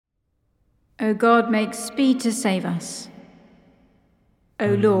O God, make speed to save us. O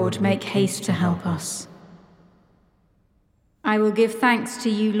Lord, make haste to help us. I will give thanks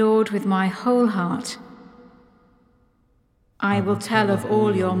to you, Lord, with my whole heart. I will tell of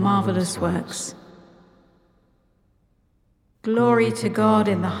all your marvelous works. Glory to God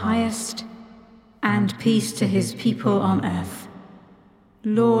in the highest, and peace to his people on earth.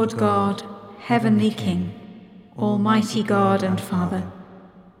 Lord God, heavenly King, almighty God and Father,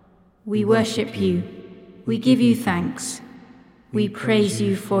 we worship you, we give you thanks, we praise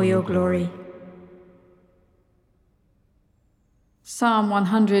you for your glory. Psalm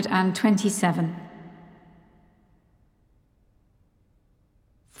 127.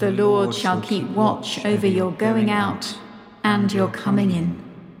 The Lord shall keep watch over your going out and your coming in.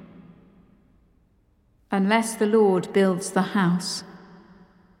 Unless the Lord builds the house,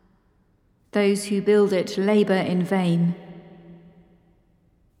 those who build it labor in vain.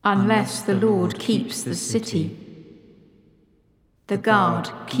 Unless the Lord keeps the city, the guard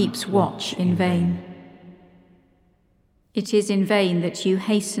keeps watch in vain. It is in vain that you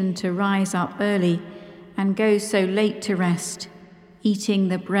hasten to rise up early and go so late to rest, eating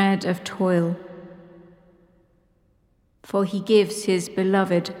the bread of toil. For he gives his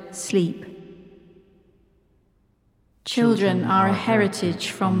beloved sleep. Children are a heritage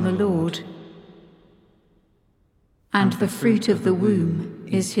from the Lord, and the fruit of the womb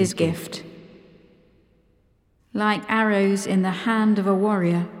is his gift. Like arrows in the hand of a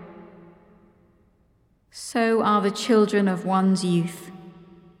warrior, so are the children of one's youth.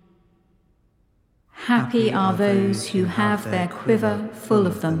 Happy are those who have their quiver full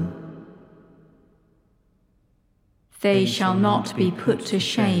of them. They shall not be put to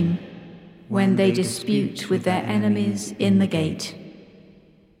shame when they dispute with their enemies in the gate.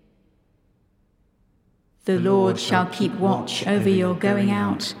 The Lord shall keep watch over your going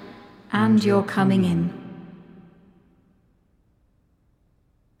out and your coming in.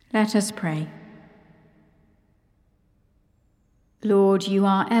 Let us pray. Lord, you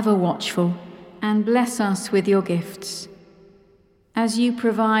are ever watchful, and bless us with your gifts. As you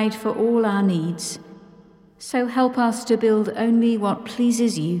provide for all our needs, so help us to build only what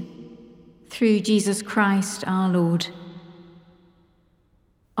pleases you, through Jesus Christ our Lord.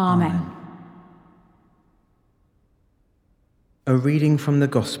 Amen. A reading from the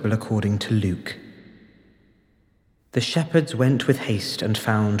Gospel according to Luke. The shepherds went with haste and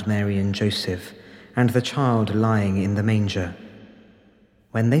found Mary and Joseph, and the child lying in the manger.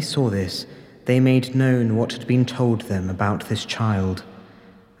 When they saw this, they made known what had been told them about this child,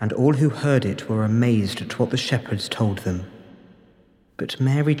 and all who heard it were amazed at what the shepherds told them. But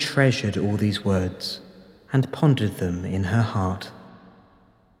Mary treasured all these words, and pondered them in her heart.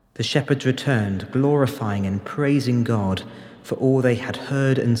 The shepherds returned, glorifying and praising God for all they had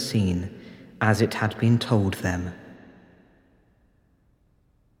heard and seen, as it had been told them.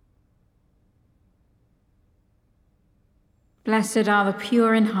 Blessed are the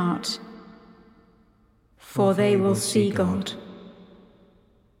pure in heart, for they will see God.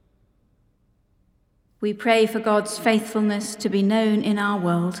 We pray for God's faithfulness to be known in our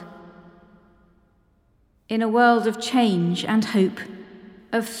world. In a world of change and hope,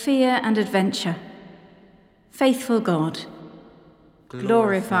 of fear and adventure, faithful God,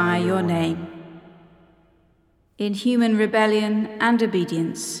 glorify your name. In human rebellion and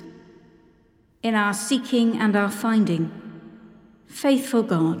obedience, in our seeking and our finding, faithful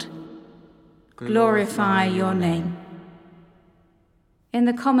God, glorify your name. In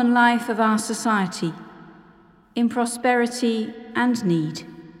the common life of our society, in prosperity and need,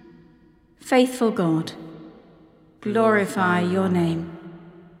 faithful God, glorify your name.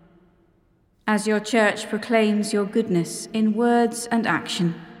 As your church proclaims your goodness in words and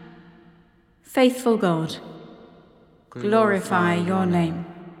action, faithful God, glorify your name.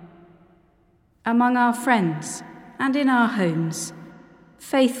 Among our friends and in our homes,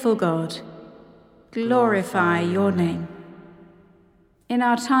 faithful God, glorify your name. In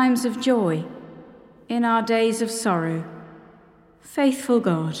our times of joy, in our days of sorrow, faithful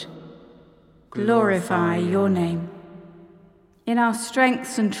God, glorify your name. In our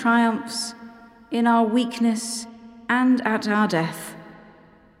strengths and triumphs, in our weakness and at our death,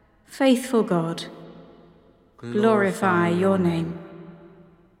 faithful God, glorify your name.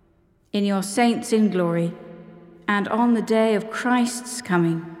 In your saints in glory, and on the day of Christ's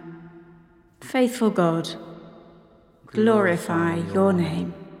coming, faithful God, glorify your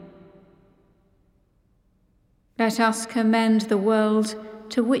name. Let us commend the world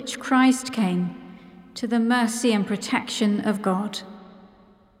to which Christ came, to the mercy and protection of God.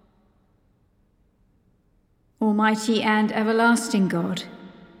 Almighty and everlasting God,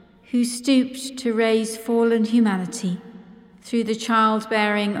 who stooped to raise fallen humanity through the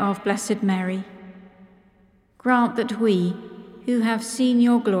childbearing of Blessed Mary, grant that we, who have seen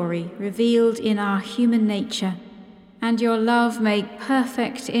your glory revealed in our human nature and your love made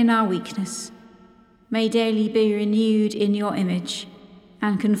perfect in our weakness, may daily be renewed in your image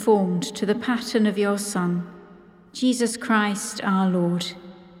and conformed to the pattern of your Son, Jesus Christ our Lord.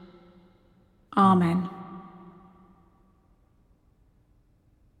 Amen.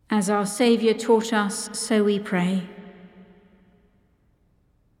 As our Saviour taught us, so we pray.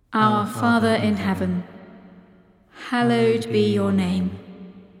 Our Father in heaven, hallowed be your name.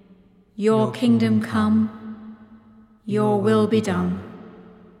 Your kingdom come, your will be done,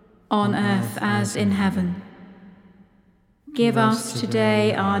 on earth as in heaven. Give us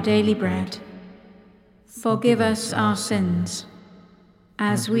today our daily bread. Forgive us our sins,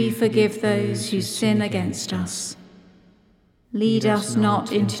 as we forgive those who sin against us. Lead us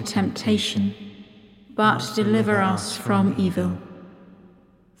not into temptation, but deliver us from evil.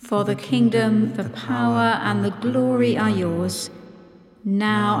 For the kingdom, the power, and the glory are yours,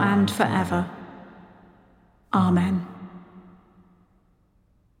 now and forever. Amen.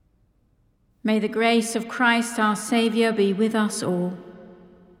 May the grace of Christ our Saviour be with us all.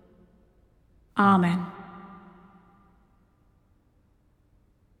 Amen.